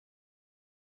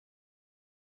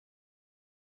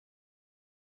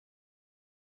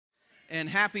and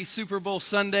happy Super Bowl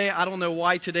Sunday. I don't know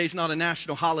why today's not a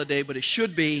national holiday, but it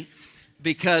should be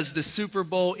because the Super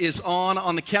Bowl is on.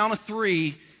 On the count of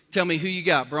three, tell me who you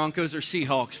got, Broncos or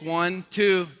Seahawks. 1,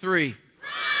 2, 3.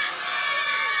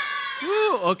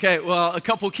 Woo, okay, well, a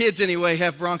couple kids anyway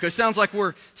have Broncos. Sounds like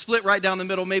we're split right down the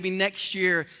middle. Maybe next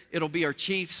year it'll be our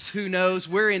Chiefs. Who knows?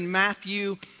 We're in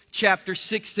Matthew chapter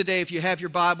 6 today. If you have your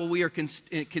Bible, we are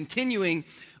continuing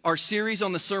our series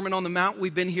on the Sermon on the Mount.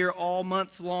 We've been here all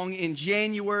month long in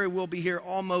January. We'll be here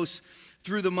almost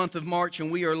through the month of March,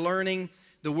 and we are learning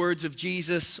the words of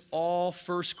Jesus all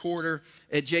first quarter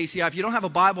at JCI. If you don't have a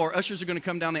Bible, our ushers are going to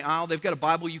come down the aisle. They've got a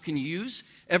Bible you can use.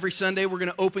 Every Sunday, we're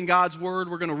going to open God's Word.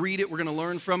 We're going to read it. We're going to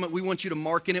learn from it. We want you to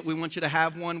mark in it. We want you to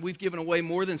have one. We've given away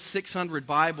more than 600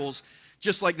 Bibles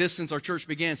just like this since our church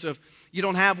began. So if you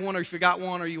don't have one or if you got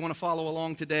one or you want to follow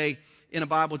along today in a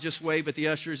Bible, just wave at the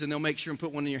ushers and they'll make sure and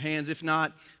put one in your hands. If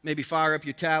not, maybe fire up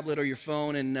your tablet or your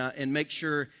phone and make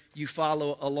sure you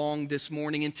follow along this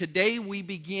morning. And today we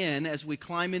begin, as we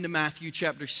climb into Matthew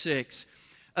chapter 6,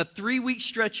 a 3-week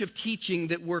stretch of teaching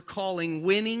that we're calling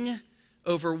Winning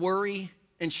Over Worry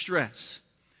and Stress.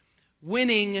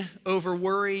 Winning over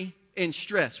worry and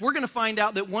stress. We're going to find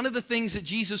out that one of the things that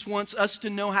Jesus wants us to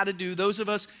know how to do, those of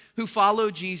us who follow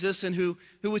Jesus and who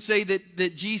would say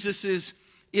that Jesus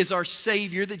is our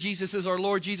Savior, that Jesus is our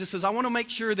Lord. Jesus says, I want to make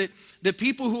sure that the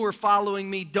people who are following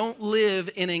me don't live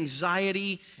in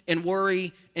anxiety and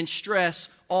worry and stress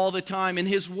all the time. And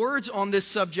his words on this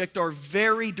subject are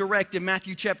very direct in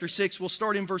Matthew chapter 6. We'll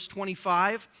start in verse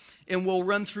 25 and we'll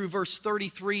run through verse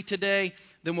 33 today.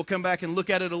 Then we'll come back and look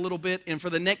at it a little bit. And for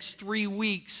the next 3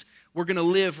 weeks, we're going to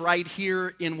live right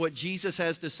here in what Jesus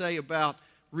has to say about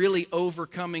really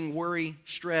overcoming worry,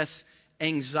 stress,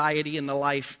 anxiety in the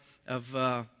life of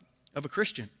a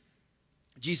Christian.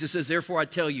 Jesus says, therefore I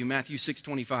tell you, Matthew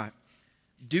 6:25,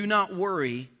 do not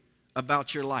worry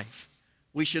about your life.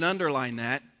 We should underline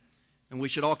that, and we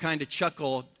should all kind of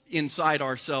chuckle inside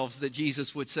ourselves that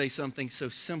Jesus would say something so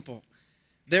simple.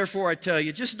 Therefore I tell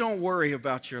you, just don't worry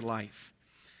about your life,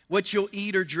 what you'll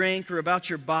eat or drink, or about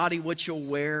your body, what you'll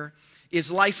wear. Is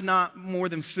life not more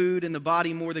than food and the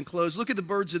body more than clothes? Look at the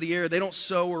birds of the air. They don't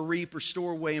sow or reap or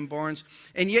store away in barns,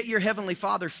 and yet your heavenly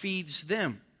Father feeds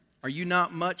them. Are you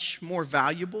not much more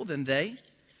valuable than they?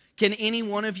 Can any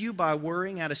one of you, by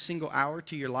worrying, add a single hour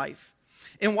to your life?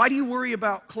 And why do you worry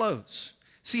about clothes?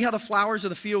 See how the flowers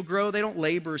of the field grow? They don't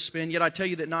labor or spin. Yet I tell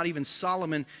you that not even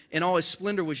Solomon in all his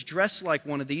splendor was dressed like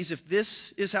one of these. If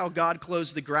this is how God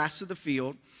clothes the grass of the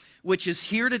field, which is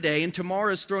here today and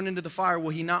tomorrow is thrown into the fire, will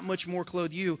he not much more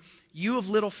clothe you, you of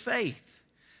little faith?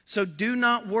 So do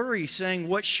not worry, saying,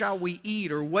 what shall we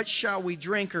eat, or what shall we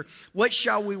drink, or what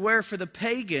shall we wear? For the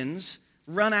pagans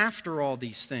run after all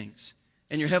these things,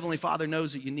 and your heavenly Father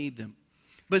knows that you need them.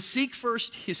 But seek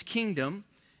first his kingdom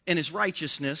and his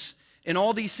righteousness, and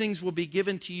all these things will be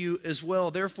given to you as well.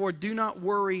 Therefore do not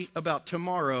worry about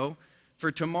tomorrow,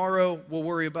 for tomorrow will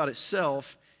worry about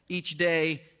itself. Each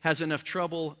day has enough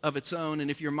trouble of its own. And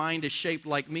if your mind is shaped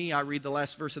like me, I read the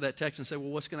last verse of that text and say,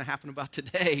 well, what's going to happen about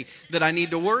today that I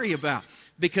need to worry about?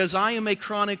 Because I am a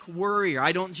chronic worrier.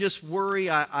 I don't just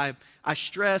worry, I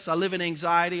stress, I live in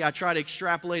anxiety. I try to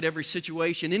extrapolate every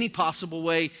situation, any possible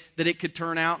way that it could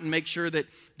turn out, and make sure that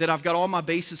I've got all my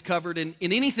bases covered in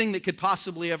anything that could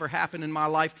possibly ever happen in my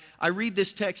life. I read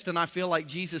this text and I feel like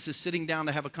Jesus is sitting down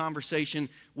to have a conversation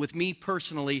with me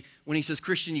personally when he says,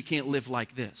 Christian, you can't live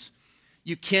like this.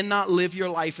 You cannot live your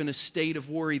life in a state of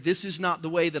worry. This is not the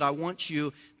way that I want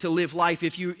you to live life.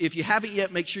 If you haven't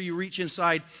yet, make sure you reach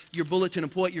inside your bulletin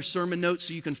and pull out your sermon notes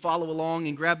so you can follow along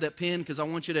and grab that pen, because I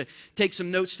want you to take some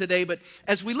notes today. But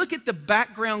as we look at the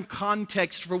background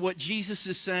context for what Jesus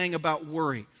is saying about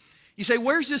worry, you say,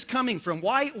 where's this coming from?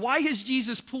 Why has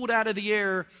Jesus pulled out of the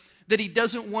air that he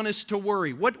doesn't want us to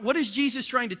worry? What is Jesus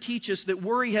trying to teach us that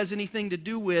worry has anything to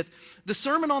do with? The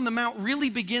Sermon on the Mount really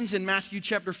begins in Matthew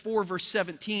chapter 4, verse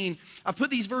 17. I put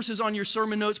these verses on your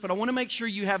sermon notes, but I want to make sure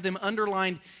you have them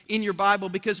underlined in your Bible,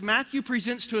 because Matthew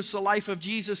presents to us the life of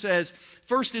Jesus as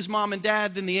first his mom and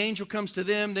dad, then the angel comes to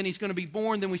them, then he's going to be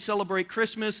born, then we celebrate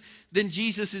Christmas, then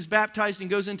Jesus is baptized and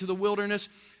goes into the wilderness.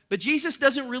 But Jesus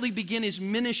doesn't really begin his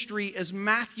ministry as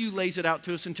Matthew lays it out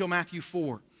to us until Matthew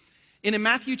 4. And in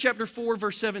Matthew chapter 4,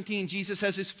 verse 17, Jesus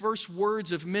has his first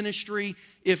words of ministry.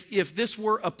 If this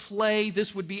were a play,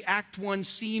 this would be Act 1,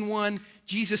 Scene 1.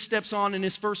 Jesus steps on, and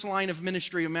his first line of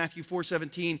ministry in Matthew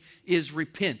 4:17 is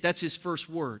repent. That's his first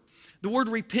word. The word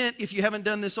repent, if you haven't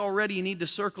done this already, you need to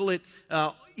circle it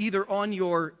either on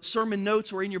your sermon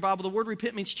notes or in your Bible. The word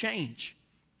repent means change.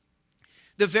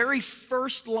 The very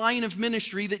first line of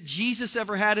ministry that Jesus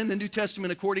ever had in the New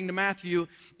Testament, according to Matthew,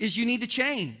 is you need to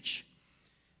change.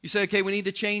 You say, okay, we need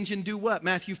to change and do what?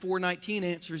 Matthew 4:19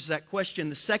 answers that question.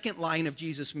 The second line of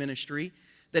Jesus' ministry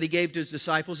that he gave to his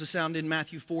disciples is found in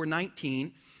Matthew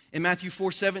 4:19. In Matthew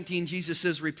 4:17, Jesus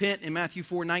says, repent. In Matthew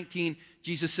 4:19,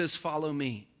 Jesus says, follow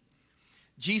me.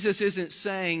 Jesus isn't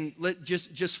saying,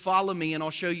 just follow me and I'll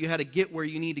show you how to get where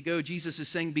you need to go. Jesus is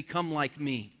saying, become like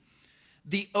me.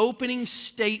 The opening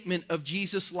statement of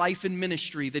Jesus' life and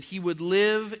ministry that he would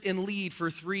live and lead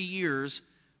for 3 years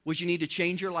was, you need to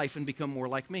change your life and become more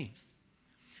like me.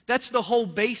 That's the whole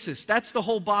basis. That's the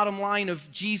whole bottom line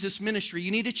of Jesus' ministry.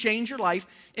 You need to change your life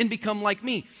and become like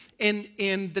me. And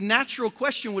the natural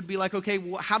question would be like, okay,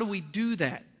 well, how do we do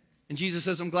that? And Jesus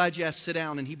says, I'm glad you asked, sit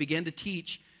down. And he began to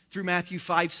teach through Matthew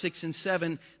 5, 6, and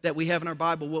 7 that we have in our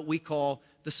Bible, what we call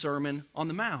the Sermon on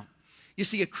the Mount. You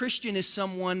see, a Christian is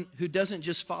someone who doesn't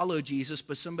just follow Jesus,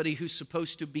 but somebody who's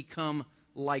supposed to become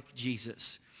like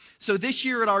Jesus. So this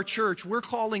year at our church, we're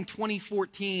calling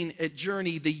 2014 at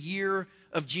Journey the Year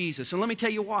of Jesus. And let me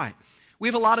tell you why. We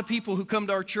have a lot of people who come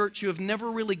to our church who have never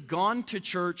really gone to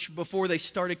church before they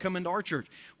started coming to our church.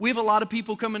 We have a lot of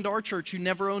people coming to our church who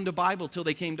never owned a Bible till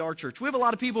they came to our church. We have a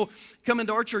lot of people coming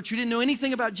to our church who didn't know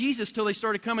anything about Jesus till they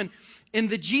started coming. And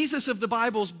the Jesus of the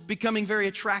Bible is becoming very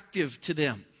attractive to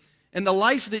them. And the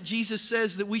life that Jesus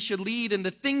says that we should lead and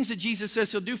the things that Jesus says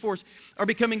he'll do for us are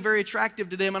becoming very attractive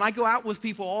to them. And I go out with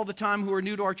people all the time who are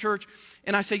new to our church,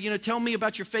 and I say, tell me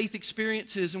about your faith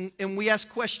experiences. And we ask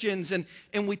questions, and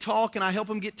we talk, and I help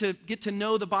them get to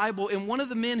know the Bible. And one of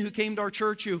the men who came to our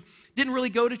church who didn't really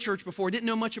go to church before, didn't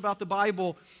know much about the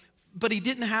Bible, but he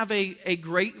didn't have a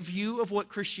great view of what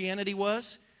Christianity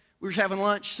was. We were having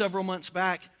lunch several months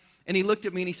back, and he looked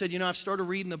at me and he said, I've started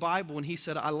reading the Bible. And he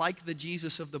said, I like the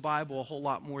Jesus of the Bible a whole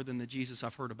lot more than the Jesus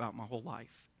I've heard about my whole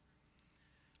life.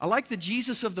 I like the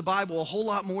Jesus of the Bible a whole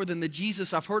lot more than the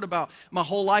Jesus I've heard about my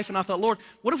whole life. And I thought, Lord,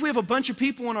 what if we have a bunch of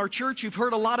people in our church who've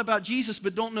heard a lot about Jesus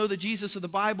but don't know the Jesus of the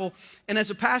Bible? And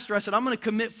as a pastor, I said, I'm going to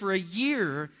commit for a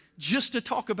year just to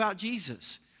talk about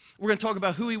Jesus. We're going to talk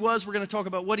about who he was. We're going to talk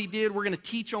about what he did. We're going to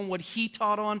teach on what he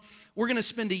taught on. We're going to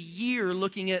spend a year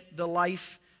looking at the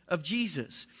life of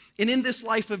Jesus. And in this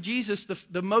life of Jesus,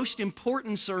 the most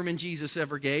important sermon Jesus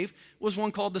ever gave was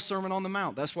one called the Sermon on the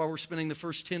Mount. That's why we're spending the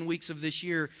first 10 weeks of this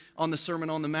year on the Sermon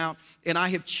on the Mount. And I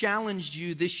have challenged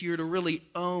you this year to really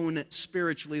own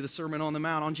spiritually the Sermon on the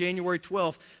Mount. On January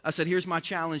 12th, I said, here's my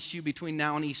challenge to you between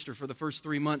now and Easter for the first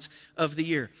 3 months of the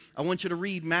year. I want you to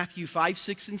read Matthew 5,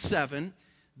 6, and 7.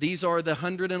 These are the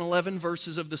 111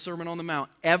 verses of the Sermon on the Mount.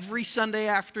 Every Sunday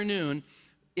afternoon,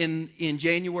 in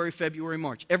January, February,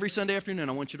 March. Every Sunday afternoon,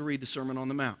 I want you to read the Sermon on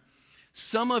the Mount.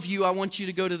 Some of you, I want you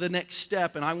to go to the next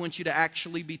step, and I want you to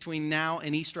actually, between now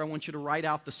and Easter, I want you to write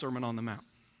out the Sermon on the Mount.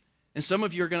 And some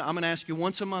of you I'm going to ask you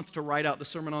once a month to write out the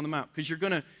Sermon on the Mount, because you're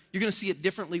going to see it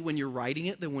differently when you're writing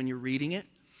it than when you're reading it.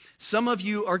 Some of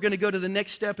you are going to go to the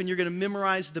next step, and you're going to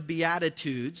memorize the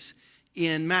Beatitudes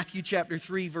in Matthew chapter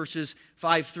 3, verses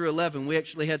 5 through 11. We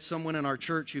actually had someone in our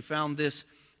church who found this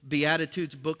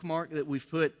Beatitudes bookmark that we've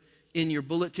put in your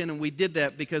bulletin, and we did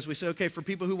that because we said, okay, for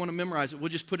people who want to memorize it, we'll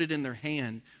just put it in their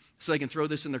hand so they can throw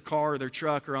this in their car or their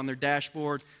truck or on their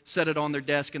dashboard, set it on their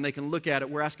desk, and they can look at it.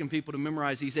 We're asking people to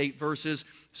memorize these 8 verses,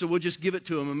 so we'll just give it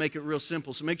to them and make it real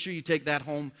simple. So make sure you take that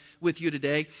home with you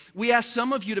today. We asked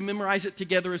some of you to memorize it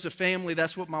together as a family.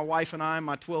 That's what my wife and I,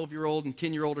 my 12-year-old and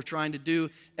 10-year-old are trying to do.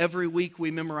 Every week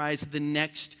we memorize the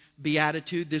next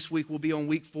Beatitude. This week we'll be on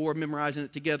week 4, memorizing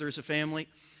it together as a family.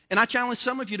 And I challenge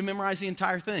some of you to memorize the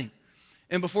entire thing.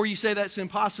 And before you say that's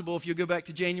impossible, if you go back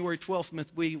to January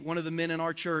 12th, one of the men in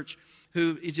our church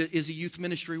who is a youth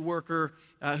ministry worker,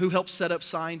 who helps set up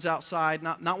signs outside,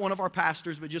 not one of our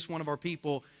pastors, but just one of our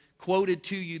people, quoted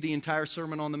to you the entire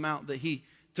Sermon on the Mount that he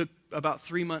took about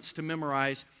 3 months to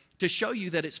memorize to show you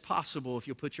that it's possible if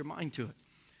you'll put your mind to it.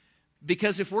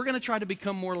 Because if we're going to try to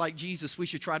become more like Jesus, we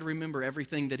should try to remember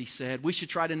everything that he said. We should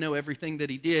try to know everything that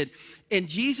he did. And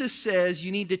Jesus says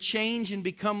you need to change and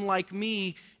become like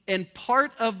me. And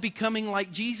part of becoming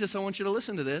like Jesus, I want you to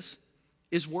listen to this,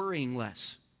 is worrying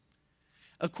less.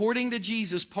 According to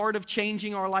Jesus, part of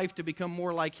changing our life to become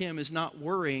more like him is not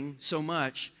worrying so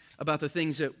much about the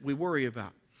things that we worry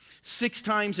about. 6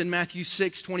 times in Matthew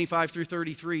 6, 25 through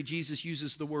 33, Jesus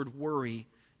uses the word worry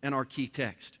in our key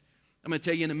text. I'm going to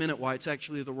tell you in a minute why it's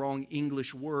actually the wrong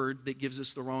English word that gives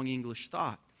us the wrong English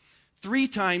thought. 3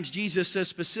 times Jesus says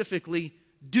specifically,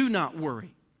 do not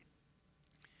worry.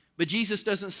 But Jesus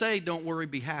doesn't say, don't worry,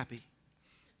 be happy.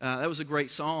 That was a great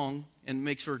song and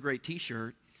makes for a great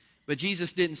t-shirt. But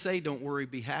Jesus didn't say, don't worry,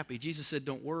 be happy. Jesus said,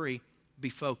 don't worry, be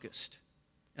focused.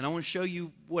 And I want to show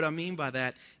you what I mean by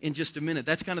that in just a minute.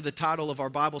 That's kind of the title of our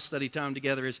Bible study time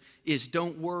together is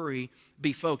Don't Worry,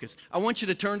 Be Focused. I want you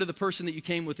to turn to the person that you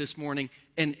came with this morning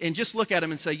and just look at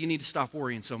him and say, you need to stop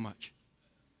worrying so much.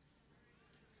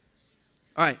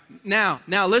 All right, now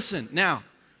listen, now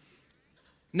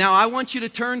I want you to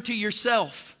turn to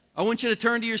yourself. I want you to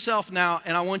turn to yourself now,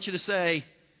 and I want you to say,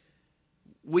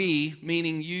 we,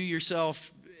 meaning you,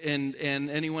 yourself, and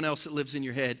anyone else that lives in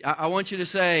your head. I want you to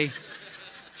say,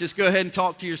 just go ahead and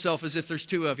talk to yourself as if there's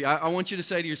two of you. I want you to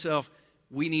say to yourself,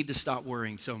 we need to stop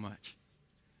worrying so much.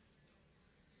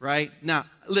 Right? Now,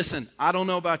 listen, I don't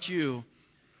know about you,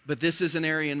 but this is an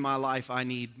area in my life I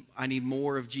need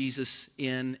more of Jesus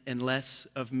in and less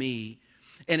of me.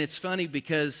 And it's funny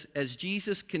because as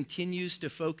Jesus continues to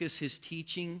focus his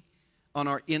teaching on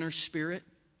our inner spirit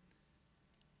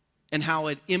and how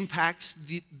it impacts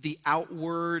the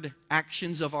outward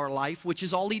actions of our life, which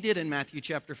is all he did in Matthew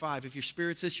chapter 5. If your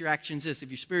spirit's this, your action's this. If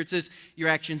your spirit's this, your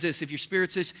action's this. If your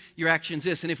spirit's this, your action's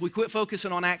this. And if we quit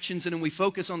focusing on actions and then we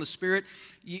focus on the spirit,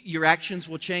 your actions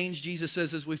will change. Jesus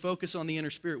says as we focus on the inner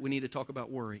spirit, we need to talk about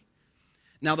worry.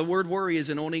 Now, the word worry is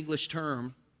an Old English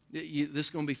term. This is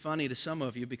going to be funny to some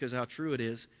of you because of how true it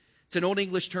is. It's an Old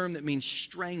English term that means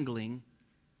strangling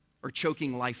or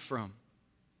choking life from.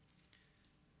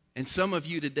 And some of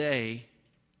you today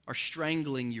are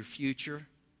strangling your future,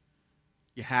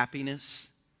 your happiness,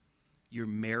 your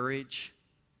marriage,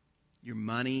 your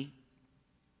money,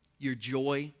 your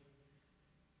joy.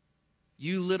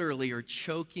 You literally are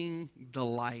choking the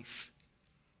life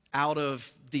out of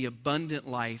the abundant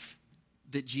life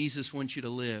that Jesus wants you to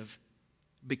live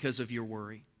because of your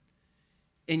worry.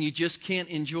 And you just can't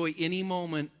enjoy any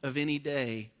moment of any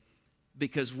day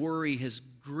because worry has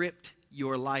gripped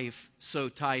your life so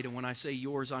tight. And when I say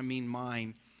yours, I mean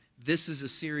mine. This is a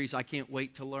series I can't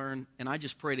wait to learn. And I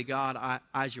just pray to God,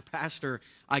 as your pastor,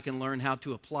 I can learn how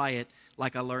to apply it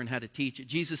like I learned how to teach it.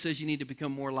 Jesus says you need to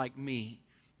become more like me.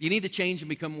 You need to change and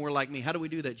become more like me. How do we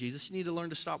do that, Jesus? You need to learn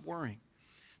to stop worrying.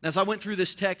 Now, as I went through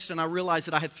this text and I realized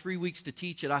that I had 3 weeks to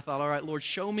teach it, I thought, all right, Lord,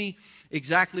 show me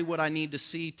exactly what I need to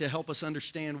see to help us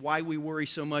understand why we worry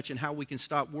so much and how we can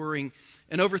stop worrying.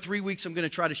 And over 3 weeks, I'm going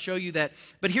to try to show you that.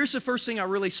 But here's the first thing I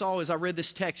really saw as I read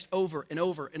this text over and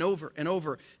over and over and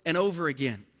over and over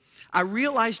again. I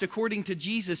realized, according to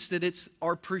Jesus, that it's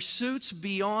our pursuits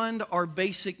beyond our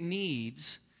basic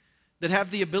needs that have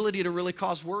the ability to really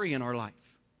cause worry in our life.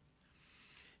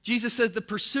 Jesus said the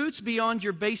pursuits beyond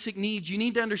your basic needs, you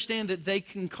need to understand that they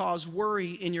can cause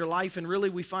worry in your life. And really,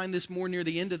 we find this more near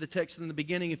the end of the text than the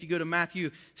beginning. If you go to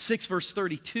Matthew 6, verse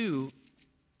 32,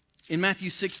 in Matthew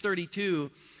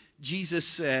 6:32, Jesus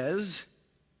says,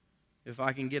 if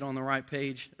I can get on the right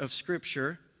page of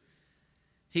Scripture,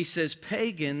 he says,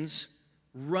 pagans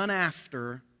run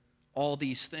after all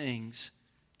these things,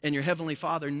 and your heavenly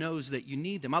Father knows that you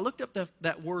need them. I looked up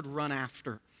that word run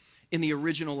after in the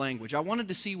original language. I wanted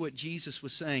to see what Jesus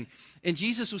was saying. And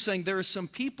Jesus was saying there are some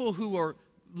people who are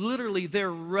literally,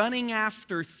 they're running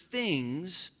after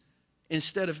things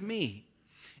instead of me.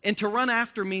 And to run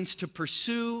after means to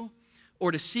pursue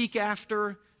or to seek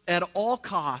after at all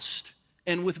cost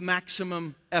and with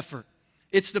maximum effort.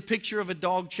 It's the picture of a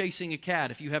dog chasing a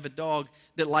cat. If you have a dog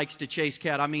that likes to chase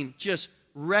cat, I mean, just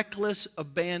reckless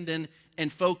abandon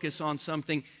and focus on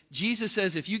something. Jesus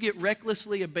says if you get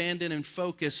recklessly abandoned and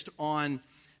focused on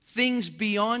things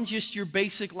beyond just your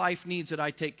basic life needs that I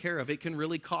take care of, it can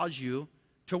really cause you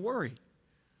to worry.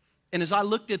 And as I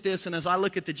looked at this and as I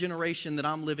look at the generation that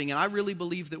I'm living in, I really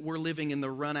believe that we're living in the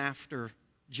run-after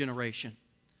generation.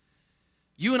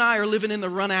 You and I are living in the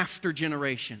run-after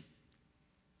generation.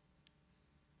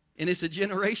 And it's a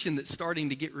generation that's starting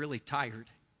to get really tired.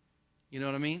 You know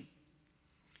what I mean?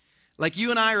 Like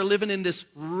you and I are living in this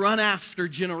run-after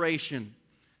generation,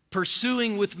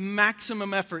 pursuing with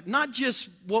maximum effort, not just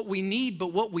what we need,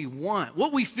 but what we want,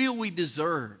 what we feel we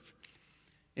deserve.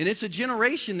 And it's a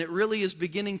generation that really is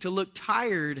beginning to look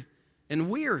tired and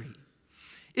weary.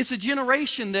 It's a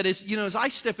generation that is, as I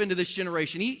step into this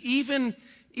generation,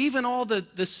 even all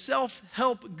the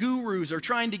self-help gurus are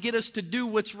trying to get us to do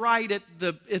what's right at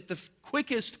the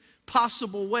quickest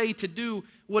possible way to do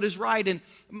what is right. And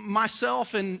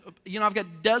myself and, I've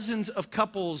got dozens of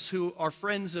couples who are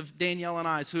friends of Danielle and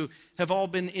I's who have all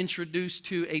been introduced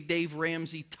to a Dave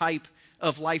Ramsey type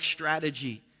of life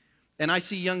strategy. And I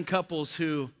see young couples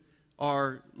who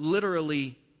are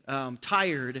literally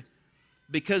tired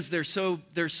because they're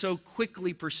so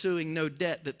quickly pursuing no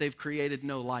debt that they've created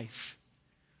no life.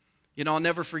 I'll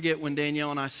never forget when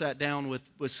Danielle and I sat down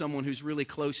with someone who's really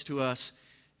close to us.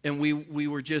 And we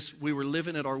were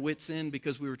living at our wits' end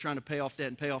because we were trying to pay off debt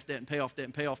and pay off debt and pay off debt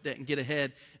and pay off debt and get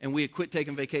ahead. And we had quit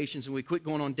taking vacations, and we quit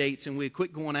going on dates, and we had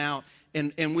quit going out,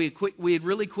 and we had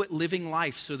really quit living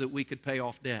life so that we could pay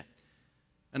off debt.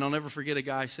 And I'll never forget a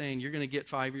guy saying, you're going to get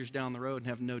 5 years down the road and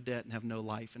have no debt and have no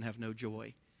life and have no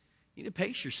joy. You need to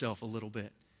pace yourself a little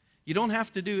bit. You don't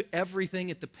have to do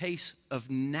everything at the pace of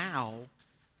now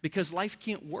because life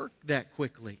can't work that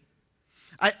quickly.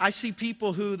 I see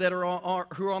people who are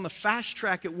on the fast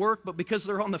track at work, but because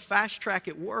they're on the fast track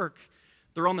at work,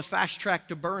 they're on the fast track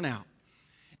to burnout.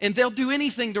 And they'll do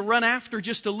anything to run after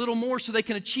just a little more so they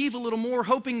can achieve a little more,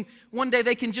 hoping one day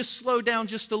they can just slow down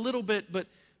just a little bit. But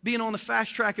being on the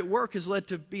fast track at work has led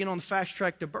to being on the fast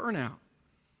track to burnout.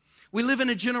 We live in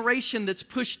a generation that's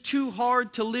pushed too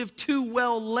hard to live too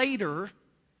well later,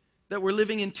 that we're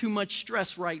living in too much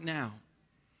stress right now.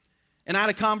 And I had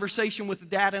a conversation with the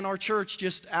dad in our church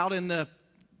just out in the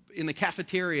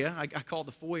cafeteria. I call it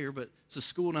the foyer, but it's a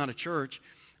school, not a church.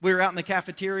 We were out in the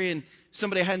cafeteria, and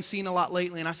somebody I hadn't seen a lot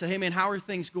lately, and I said, hey, man, how are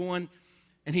things going?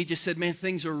 And he just said, man,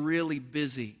 things are really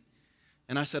busy.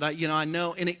 And I said, I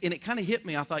know. And it kind of hit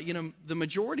me. I thought, the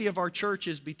majority of our church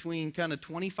is between kind of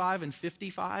 25 and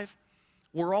 55.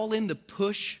 We're all in the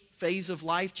push phase of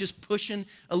life, just pushing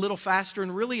a little faster.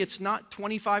 And really, it's not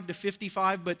 25 to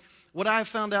 55, but what I've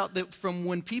found out that from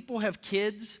when people have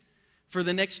kids, for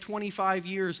the next 25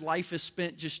 years, life is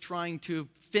spent just trying to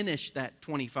finish that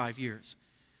 25 years.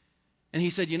 And he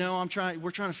said, we're trying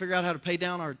to figure out how to pay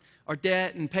down our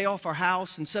debt and pay off our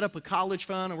house and set up a college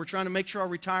fund, and we're trying to make sure our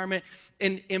retirement.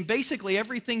 And basically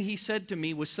everything he said to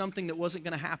me was something that wasn't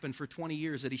going to happen for 20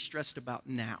 years that he stressed about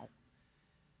now.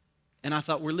 And I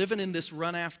thought, we're living in this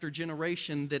run-after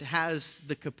generation that has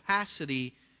the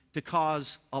capacity to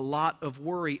cause a lot of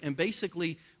worry. And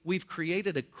basically, we've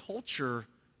created a culture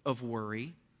of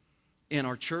worry in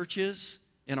our churches,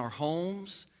 in our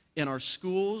homes, in our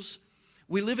schools.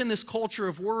 We live in this culture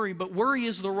of worry, but worry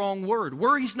is the wrong word.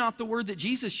 Worry is not the word that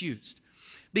Jesus used.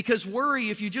 Because worry,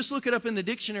 if you just look it up in the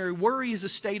dictionary, worry is a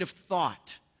state of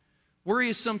thought. Worry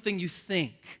is something you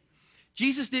think.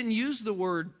 Jesus didn't use the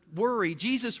word worry.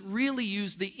 Jesus really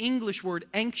used the English word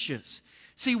anxious.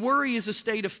 See, worry is a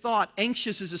state of thought.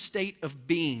 Anxious is a state of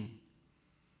being.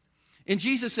 And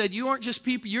Jesus said, you aren't just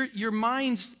people, your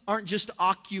minds aren't just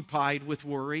occupied with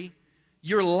worry.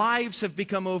 Your lives have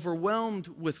become overwhelmed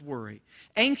with worry.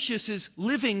 Anxious is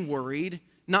living worried,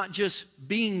 not just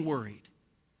being worried.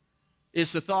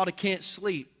 It's the thought I can't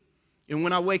sleep. And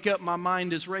when I wake up, my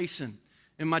mind is racing.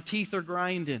 And my teeth are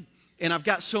grinding. And I've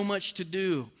got so much to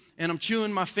do. And I'm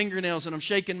chewing my fingernails and I'm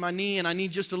shaking my knee and I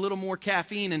need just a little more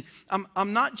caffeine. And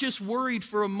I'm not just worried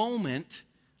for a moment.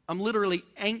 I'm literally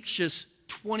anxious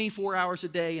 24 hours a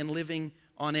day and living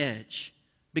on edge.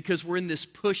 Because we're in this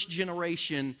push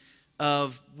generation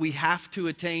of we have to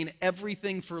attain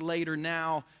everything for later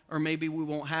now or maybe we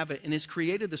won't have it. And it's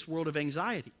created this world of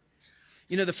anxiety.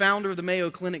 The founder of the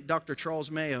Mayo Clinic, Dr. Charles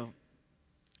Mayo,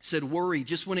 said worry,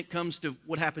 just when it comes to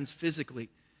what happens physically,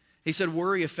 he said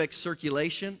worry affects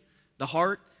circulation, the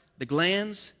heart, the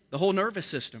glands, the whole nervous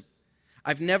system.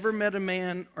 I've never met a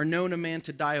man or known a man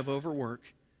to die of overwork,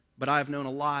 but I have known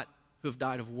a lot who have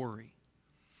died of worry.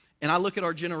 And I look at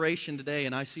our generation today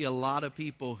and I see a lot of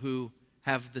people who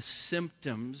have the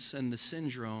symptoms and the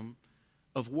syndrome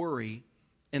of worry,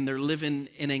 and they're living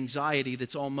in anxiety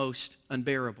that's almost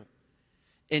unbearable.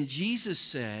 And Jesus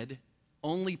said,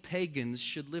 only pagans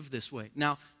should live this way.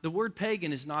 Now, the word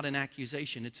pagan is not an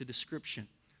accusation, it's a description.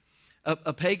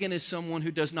 A pagan is someone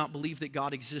who does not believe that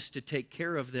God exists to take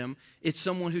care of them. It's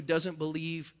someone who doesn't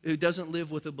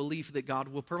live with a belief that God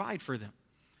will provide for them.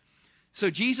 So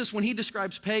Jesus, when he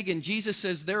describes pagan, Jesus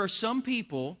says there are some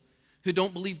people who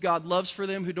don't believe God loves for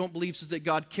them, who don't believe that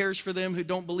God cares for them, who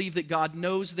don't believe that God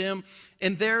knows them.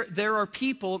 And there are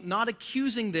people, not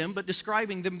accusing them, but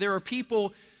describing them, there are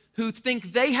people who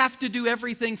think they have to do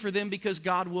everything for them because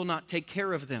God will not take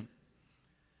care of them.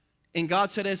 And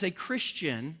God said, as a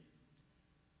Christian,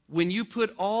 when you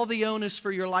put all the onus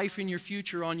for your life and your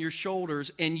future on your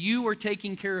shoulders and you are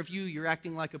taking care of you, you're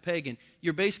acting like a pagan.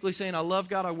 You're basically saying, I love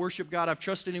God, I worship God, I've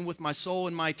trusted him with my soul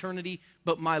and my eternity,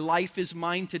 but my life is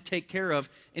mine to take care of.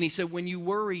 And he said, when you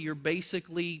worry, you're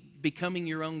basically becoming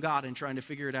your own God and trying to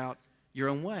figure it out your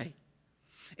own way.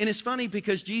 And it's funny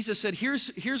because Jesus said,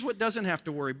 here's what doesn't have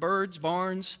to worry. Birds,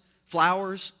 barns,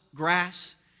 flowers,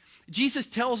 grass. Jesus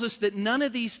tells us that none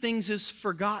of these things is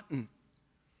forgotten.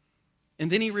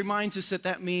 And then he reminds us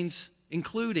that means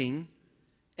including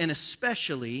and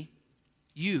especially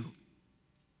you.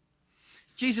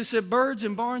 Jesus said, birds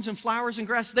and barns and flowers and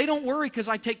grass, they don't worry because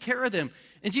I take care of them.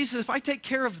 And Jesus said, if I take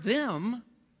care of them,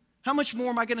 how much more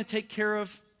am I going to take care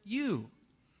of you.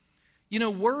 You know,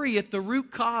 worry, at the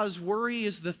root cause, worry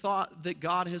is the thought that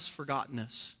God has forgotten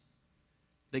us,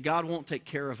 that God won't take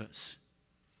care of us,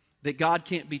 that God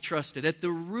can't be trusted. At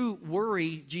the root,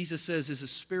 worry, Jesus says, is a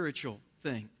spiritual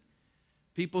thing.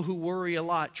 People who worry a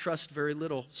lot trust very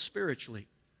little spiritually.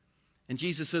 And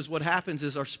Jesus says what happens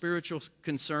is our spiritual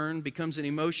concern becomes an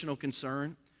emotional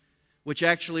concern, which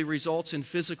actually results in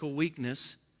physical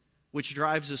weakness, which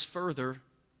drives us further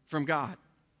from God.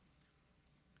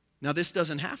 Now, this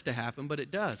doesn't have to happen, but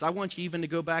it does. I want you even to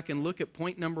go back and look at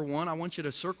point number 1. I want you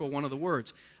to circle one of the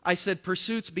words. I said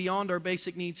pursuits beyond our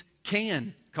basic needs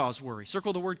can cause worry.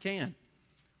 Circle the word can.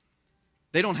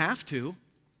 They don't have to.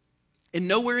 And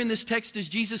nowhere in this text does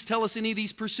Jesus tell us any of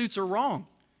these pursuits are wrong.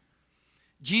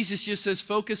 Jesus just says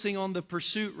focusing on the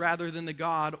pursuit rather than the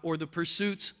God, or the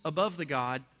pursuits above the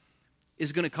God,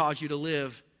 is going to cause you to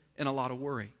live in a lot of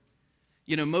worry.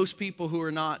 You know, most people who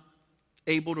are not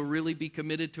able to really be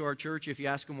committed to our church, if you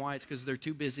ask them why, it's because they're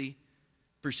too busy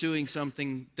pursuing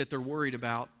something that they're worried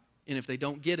about. And if they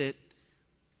don't get it,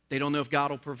 they don't know if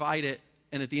God will provide it.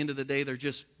 And at the end of the day, they're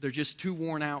just too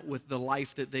worn out with the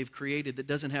life that they've created that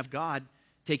doesn't have God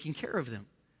taking care of them.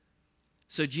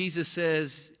 So Jesus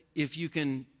says, if you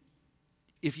can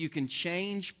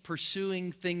change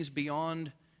pursuing things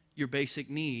beyond your basic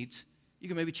needs, you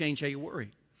can maybe change how you worry.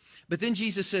 But then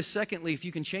Jesus says, secondly, if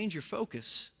you can change your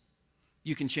focus,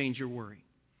 you can change your worry.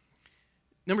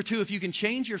 Number 2, if you can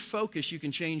change your focus, you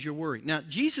can change your worry. Now,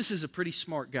 Jesus is a pretty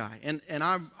smart guy, and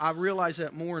I realize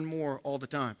that more and more all the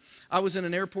time. I was in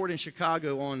an airport in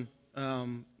Chicago on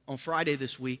Friday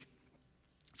this week,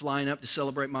 flying up to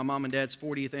celebrate my mom and dad's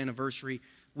 40th anniversary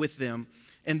with them.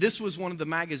 And this was one of the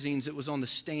magazines that was on the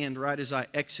stand right as I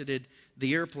exited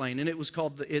the airplane. And it was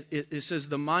called, it says,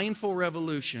 The Mindful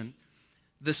Revolution,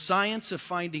 the Science of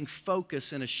Finding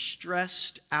Focus in a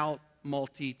Stressed Out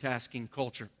Multitasking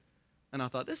Culture. And I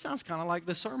thought, this sounds kind of like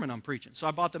the sermon I'm preaching. So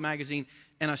I bought the magazine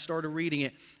and I started reading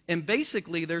it. And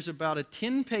basically, there's about a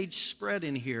 10-page spread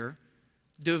in here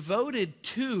devoted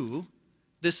to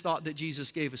this thought that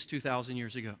Jesus gave us 2,000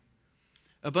 years ago.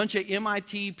 A bunch of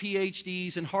MIT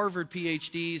PhDs and Harvard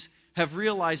PhDs have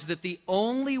realized that the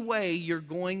only way you're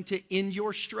going to end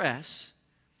your stress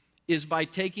is by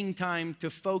taking time to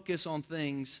focus on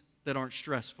things that aren't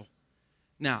stressful.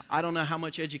 Now, I don't know how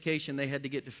much education they had to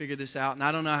get to figure this out, and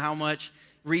I don't know how much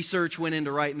research went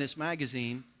into writing this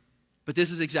magazine, but this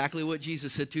is exactly what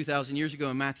Jesus said 2,000 years ago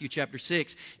in Matthew chapter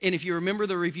 6. And if you remember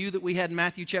the review that we had in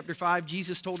Matthew chapter 5,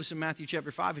 Jesus told us in Matthew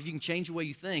chapter 5, if you can change the way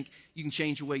you think, you can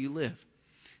change the way you live.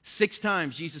 6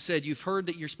 times Jesus said, you've heard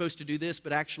that you're supposed to do this,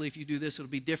 but actually if you do this, it'll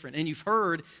be different. And you've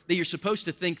heard that you're supposed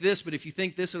to think this, but if you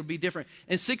think this, it'll be different.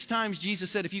 And 6 times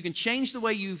Jesus said, if you can change the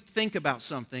way you think about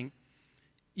something,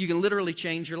 you can literally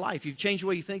change your life. If you change the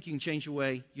way you think, you can change the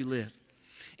way you live.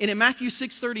 And in Matthew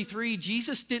 6:33,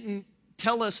 Jesus didn't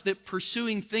tell us that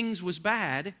pursuing things was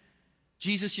bad.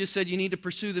 Jesus just said you need to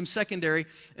pursue them secondary.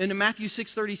 And in Matthew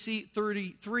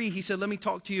 6:33, he said, let me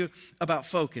talk to you about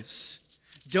focus.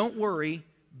 Don't worry,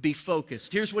 be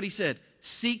focused. Here's what he said.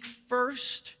 Seek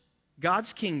first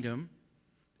God's kingdom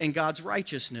and God's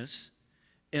righteousness,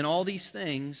 and all these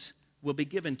things will be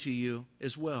given to you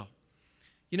as well.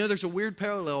 You know, there's a weird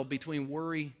parallel between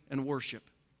worry and worship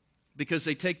because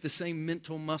they take the same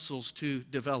mental muscles to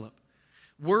develop.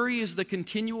 Worry is the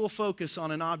continual focus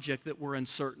on an object that we're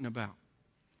uncertain about.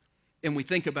 And we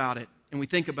think about it, and we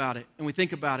think about it, and we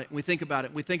think about it, and we think about it,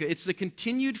 and we think it's the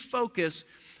continued focus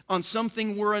on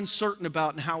something we're uncertain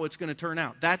about and how it's going to turn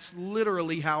out. That's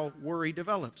literally how worry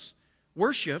develops.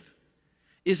 Worship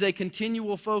is a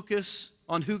continual focus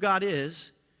on who God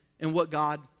is and what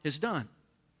God has done.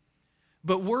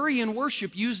 But worry and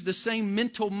worship use the same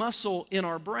mental muscle in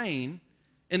our brain,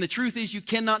 and the truth is you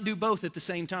cannot do both at the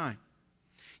same time.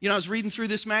 You know, I was reading through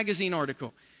this magazine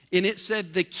article, and it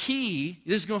said the key,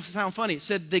 this is going to sound funny, it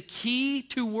said the key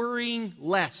to worrying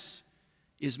less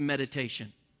is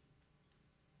meditation.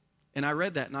 And I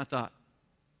read that and I thought,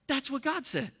 that's what God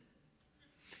said.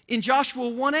 In Joshua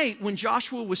 1:8, when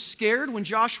Joshua was scared, when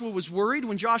Joshua was worried,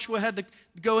 when Joshua had to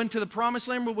go into the promised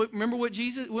land, remember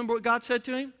what God said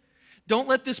to him? Don't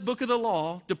let this book of the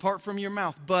law depart from your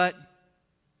mouth, but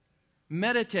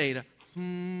meditate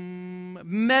on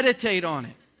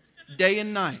it day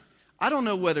and night. I don't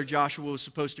know whether Joshua was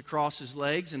supposed to cross his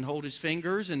legs and hold his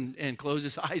fingers and close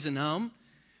his eyes and hum,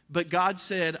 but God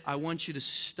said, I want you to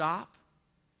stop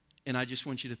and I just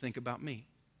want you to think about me.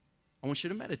 I want you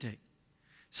to meditate.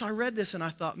 So I read this and I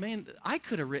thought, man, I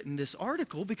could have written this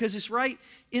article because it's right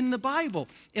in the Bible.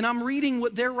 And I'm reading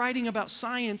what they're writing about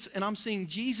science and I'm seeing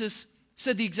Jesus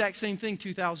said the exact same thing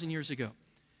 2,000 years ago.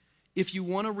 if you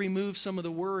want to remove some of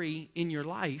the worry in your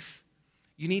life,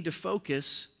 you need to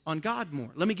focus on God more.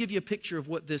 Let me give you a picture of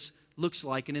what this looks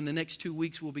like, and in the next 2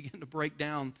 weeks, we'll begin to break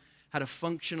down how to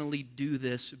functionally do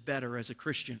this better as a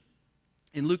Christian.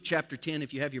 In Luke chapter 10,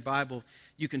 if you have your Bible,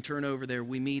 you can turn over there.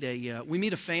 We meet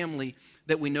a family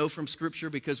that we know from Scripture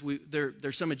because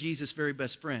they're some of Jesus' very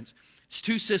best friends. It's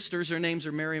two sisters. Their names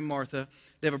are Mary and Martha.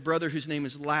 They have a brother whose name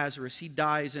is Lazarus. He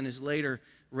dies and is later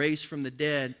raised from the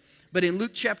dead. But in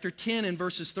Luke chapter 10 and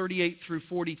verses 38 through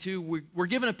 42, we're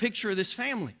given a picture of this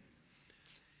family.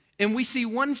 And we see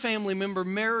one family member,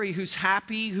 Mary, who's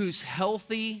happy, who's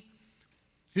healthy,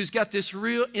 who's got this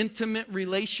real intimate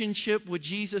relationship with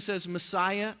Jesus as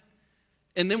Messiah.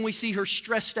 And then we see her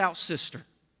stressed out sister.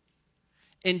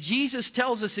 And Jesus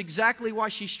tells us exactly why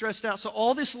she's stressed out. So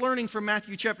all this learning from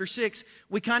Matthew chapter 6,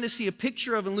 we kind of see a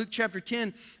picture of in Luke chapter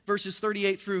 10, verses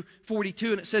 38 through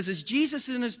 42. And it says, as Jesus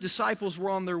and his disciples were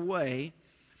on their way,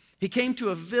 he came to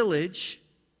a village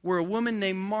where a woman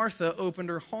named Martha opened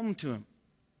her home to him.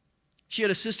 She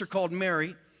had a sister called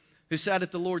Mary who sat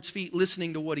at the Lord's feet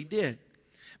listening to what he did.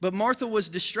 But Martha was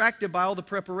distracted by all the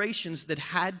preparations that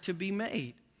had to be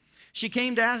made. She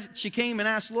came and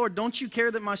asked, Lord, don't you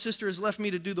care that my sister has left me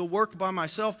to do the work by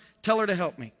myself? Tell her to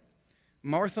help me.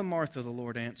 Martha, Martha, the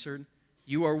Lord answered,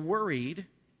 you are worried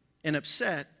and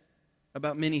upset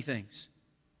about many things.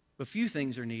 But few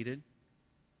things are needed,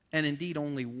 and indeed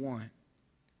only one.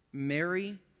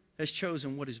 Mary has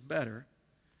chosen what is better,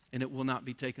 and it will not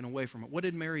be taken away from her. What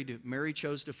did Mary do? Mary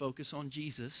chose to focus on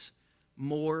Jesus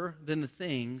more than the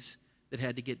things that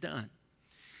had to get done.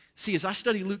 See, as I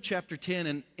study Luke chapter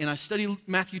 10 and I study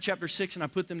Matthew chapter 6 and I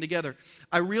put them together,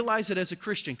 I realize that as a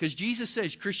Christian, because Jesus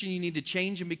says, Christian, you need to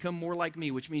change and become more like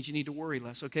me, which means you need to worry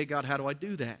less. Okay, God, how do I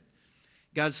do that?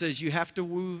 God says you have to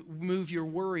move your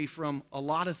worry from a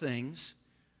lot of things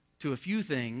to a few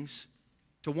things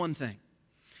to one thing.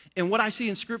 And what I see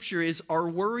in Scripture is our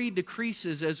worry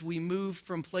decreases as we move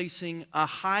from placing a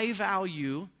high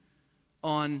value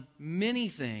on many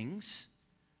things.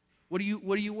 What are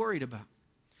you worried about?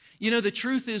 You know, the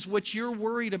truth is what you're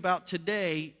worried about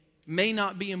today may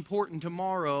not be important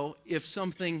tomorrow if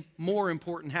something more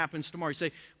important happens tomorrow. You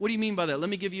say, what do you mean by that? Let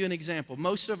me give you an example.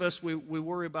 Most of us, we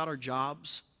worry about our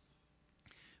jobs.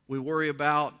 We worry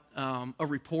about a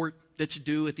report that's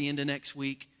due at the end of next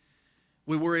week.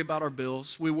 We worry about our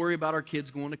bills. We worry about our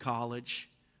kids going to college.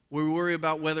 We worry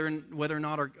about whether or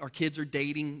not our kids are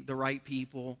dating the right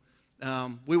people.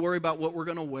 We worry about what we're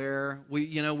going to wear.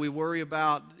 We worry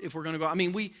about if we're going to go. I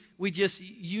mean, we just,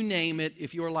 you name it.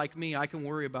 If you're like me, I can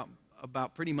worry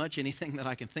about pretty much anything that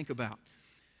I can think about.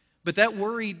 But that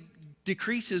worry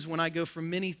decreases when I go from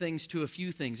many things to a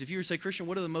few things. If you were to say, Christian,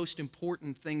 what are the most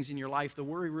important things in your life? The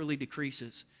worry really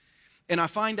decreases. And I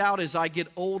find out as I get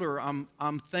older,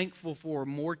 I'm thankful for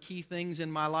more key things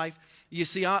in my life. You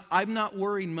see, I'm not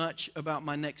worried much about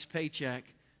my next paycheck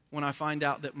when I find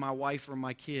out that my wife or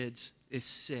my kids is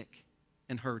sick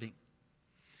and hurting.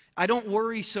 I don't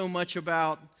worry so much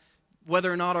about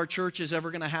whether or not our church is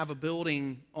ever going to have a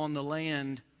building on the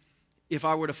land if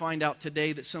I were to find out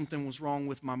today that something was wrong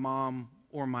with my mom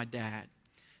or my dad.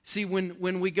 See,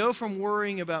 when we go from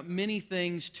worrying about many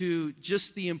things to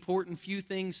just the important few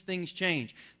things, things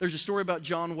change. There's a story about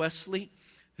John Wesley,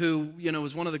 who,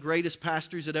 was one of the greatest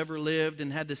pastors that ever lived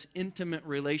and had this intimate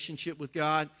relationship with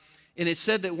God. And it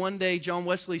said that one day John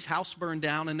Wesley's house burned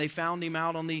down and they found him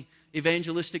out on the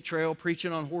evangelistic trail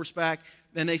preaching on horseback.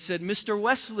 And they said, Mr.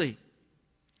 Wesley,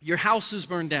 your house is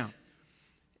burned down.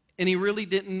 And he really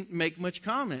didn't make much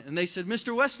comment. And they said,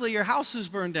 Mr. Wesley, your house is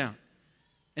burned down.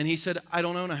 And he said, I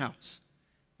don't own a house.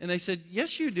 And they said,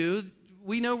 yes, you do.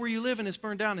 We know where you live and it's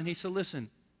burned down. And he said, listen,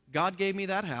 God gave me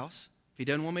that house. If he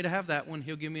doesn't want me to have that one,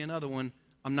 he'll give me another one.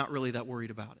 I'm not really that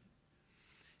worried about it.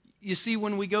 You see,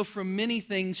 when we go from many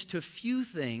things to few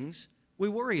things, we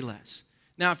worry less.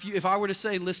 Now, if I were to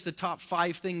say list the top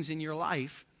 5 things in your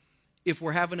life, if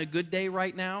we're having a good day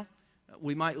right now,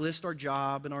 we might list our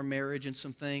job and our marriage and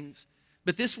some things.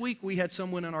 But this week we had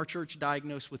someone in our church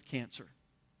diagnosed with cancer.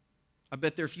 I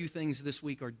bet there are a few things this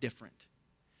week are different.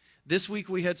 This week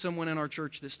we had someone in our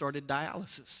church that started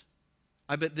dialysis.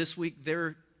 I bet this week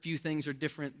their few things are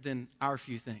different than our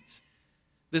few things.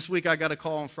 This week I got a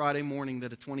call on Friday morning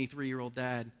that a 23-year-old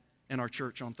dad in our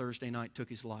church on Thursday night took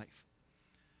his life.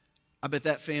 I bet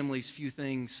that family's few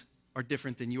things are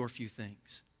different than your few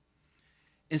things.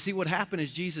 And see, what happened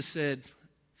is Jesus said,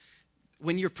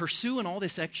 when you're pursuing all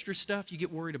this extra stuff, you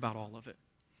get worried about all of it.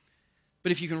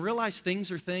 But if you can realize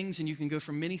things are things and you can go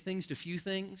from many things to few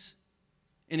things,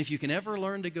 and if you can ever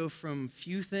learn to go from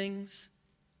few things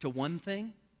to one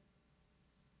thing,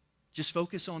 just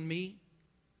focus on me.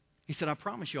 He said, I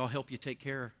promise you I'll help you take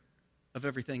care of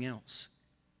everything else.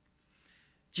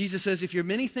 Jesus says, if your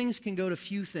many things can go to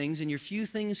few things and your few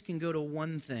things can go to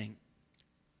one thing,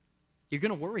 you're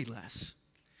going to worry less.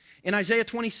 In Isaiah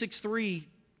 26:3,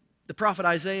 the prophet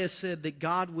Isaiah said that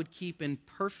God would keep in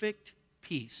perfect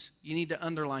peace. You need to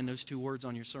underline those two words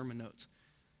on your sermon notes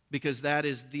because that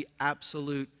is the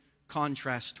absolute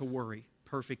contrast to worry,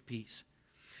 perfect peace.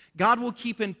 God will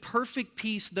keep in perfect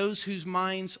peace those whose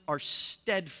minds are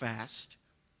steadfast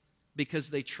because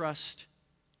they trust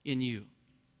in you.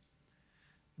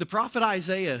 The prophet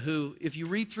Isaiah, who, if you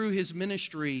read through his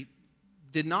ministry,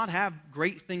 did not have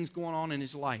great things going on in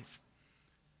his life,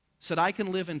 said, I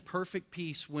can live in perfect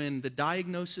peace when the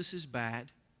diagnosis is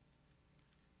bad,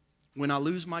 when I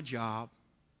lose my job,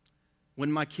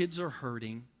 when my kids are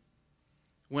hurting,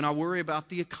 when I worry about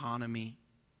the economy.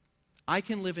 I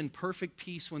can live in perfect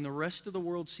peace when the rest of the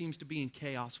world seems to be in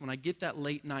chaos. When I get that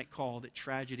late night call that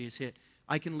tragedy has hit,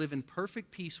 I can live in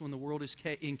perfect peace when the world is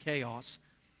in chaos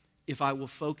if I will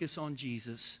focus on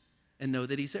Jesus and know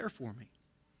that He's there for me.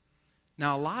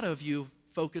 Now, a lot of you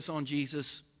focus on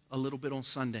Jesus a little bit on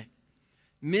Sunday.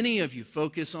 Many of you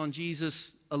focus on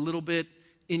Jesus a little bit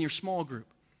in your small group.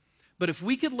 But if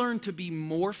we could learn to be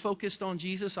more focused on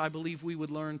Jesus, I believe we would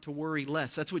learn to worry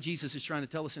less. That's what Jesus is trying to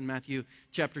tell us in Matthew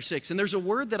chapter 6. And there's a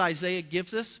word that Isaiah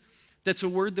gives us that's a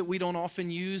word that we don't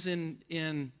often use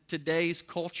in today's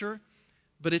culture,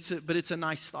 but it's a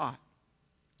nice thought.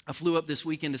 I flew up this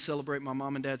weekend to celebrate my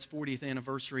mom and dad's 40th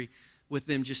anniversary with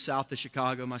them just south of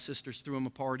Chicago. My sisters threw them a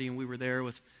party, and we were there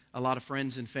with a lot of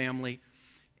friends and family.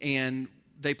 And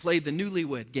they played the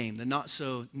newlywed game, the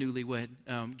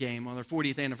not-so-newlywed game on their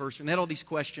 40th anniversary. And they had all these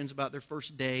questions about their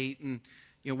first date and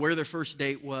where their first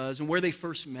date was and where they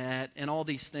first met and all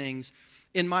these things.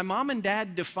 And my mom and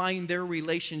dad defined their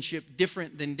relationship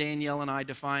different than Danielle and I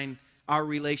define our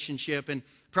relationship, and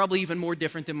probably even more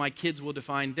different than my kids will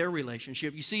define their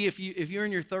relationship. You see, if you're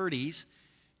in your 30s,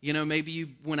 maybe you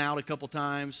went out a couple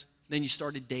times, then you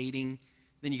started dating,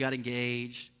 then you got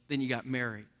engaged, then you got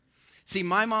married. See,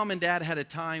 my mom and dad had a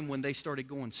time when they started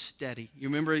going steady. You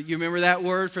remember that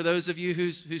word for those of you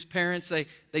whose parents,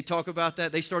 they talk about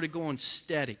that? They started going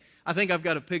steady. I think I've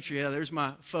got a picture. Yeah, there's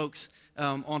my folks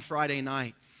on Friday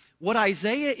night. What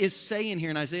Isaiah is saying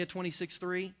here in Isaiah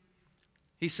 26:3,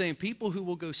 he's saying people who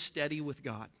will go steady with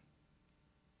God,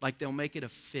 like they'll make it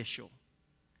official.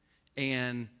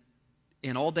 And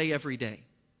all day, every day,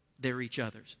 they're each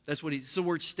other's. It's the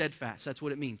word steadfast. That's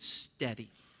what it means, steady,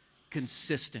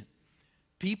 consistent.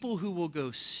 People who will go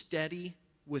steady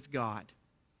with God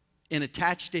and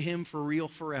attach to Him for real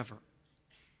forever,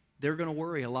 they're going to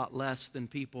worry a lot less than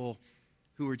people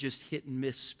who are just hit and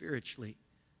miss spiritually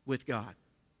with God.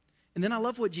 And then I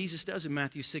love what Jesus does in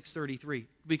Matthew 6:33,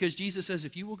 because Jesus says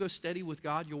if you will go steady with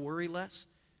God, you'll worry less,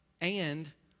 and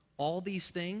all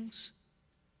these things,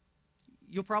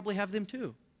 you'll probably have them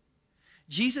too.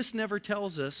 Jesus never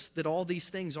tells us that all these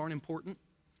things aren't important.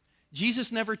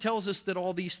 Jesus never tells us that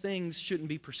all these things shouldn't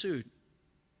be pursued.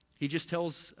 He just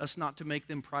tells us not to make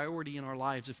them priority in our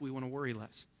lives if we want to worry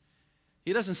less.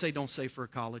 He doesn't say don't save for a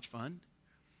college fund.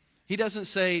 He doesn't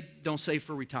say don't save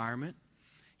for retirement.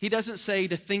 He doesn't say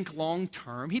to think long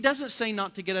term. He doesn't say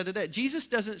not to get out of debt. Jesus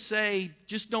doesn't say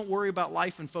just don't worry about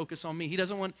life and focus on me. He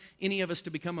doesn't want any of us to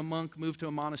become a monk, move to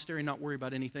a monastery, and not worry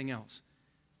about anything else.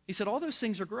 He said all those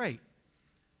things are great.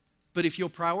 But if you'll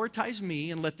prioritize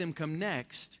me and let them come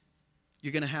next,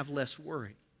 you're going to have less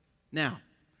worry. Now,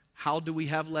 how do we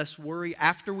have less worry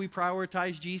after we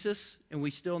prioritize Jesus and we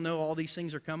still know all these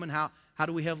things are coming? How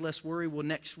do we have less worry? Well,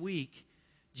 next week,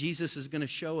 Jesus is going to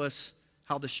show us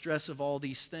how the stress of all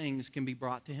these things can be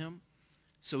brought to Him.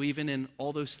 So even in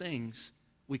all those things,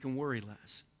 we can worry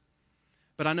less.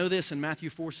 But I know this, in Matthew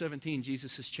 4:17,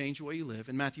 Jesus says, change the way you live.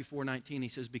 In Matthew 4:19, He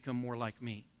says, become more like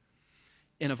me.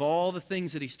 And of all the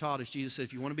things that He's taught us, Jesus said,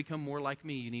 if you want to become more like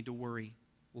me, you need to worry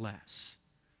less.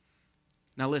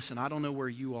 Now listen, I don't know where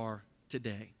you are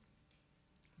today,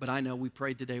 but I know we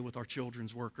prayed today with our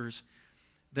children's workers.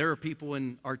 There are people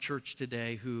in our church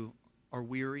today who are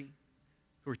weary,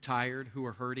 who are tired, who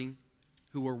are hurting,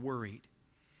 who are worried.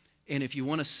 And if you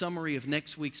want a summary of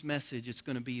next week's message, it's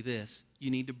going to be this.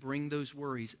 You need to bring those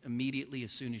worries immediately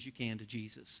as soon as you can to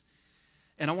Jesus.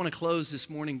 And I want to close this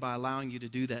morning by allowing you to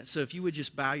do that. So if you would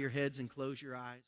just bow your heads and close your eyes.